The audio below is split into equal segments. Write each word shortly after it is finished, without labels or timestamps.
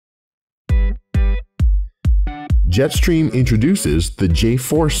Jetstream introduces the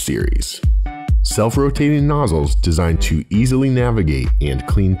J-Force series, self-rotating nozzles designed to easily navigate and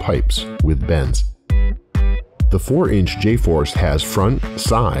clean pipes with bends. The 4-inch J-Force has front,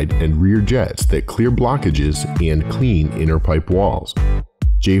 side, and rear jets that clear blockages and clean inner pipe walls.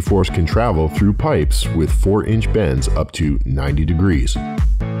 J-Force can travel through pipes with 4-inch bends up to 90 degrees.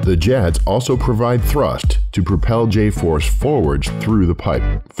 The jets also provide thrust to propel J-Force forwards through the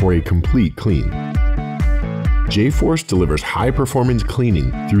pipe for a complete clean. J-Force delivers high-performance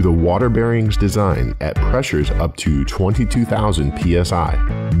cleaning through the water bearings design at pressures up to 22,000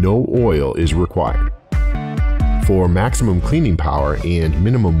 psi. No oil is required. For maximum cleaning power and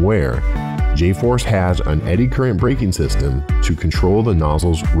minimum wear, J-Force has an eddy current braking system to control the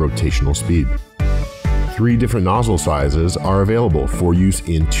nozzle's rotational speed. 3 different nozzle sizes are available for use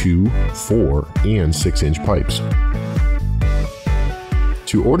in 2, 4, and 6-inch pipes.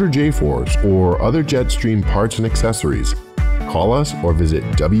 To order J-Force or other Jetstream parts and accessories, call us or visit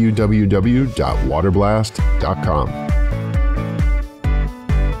www.waterblast.com.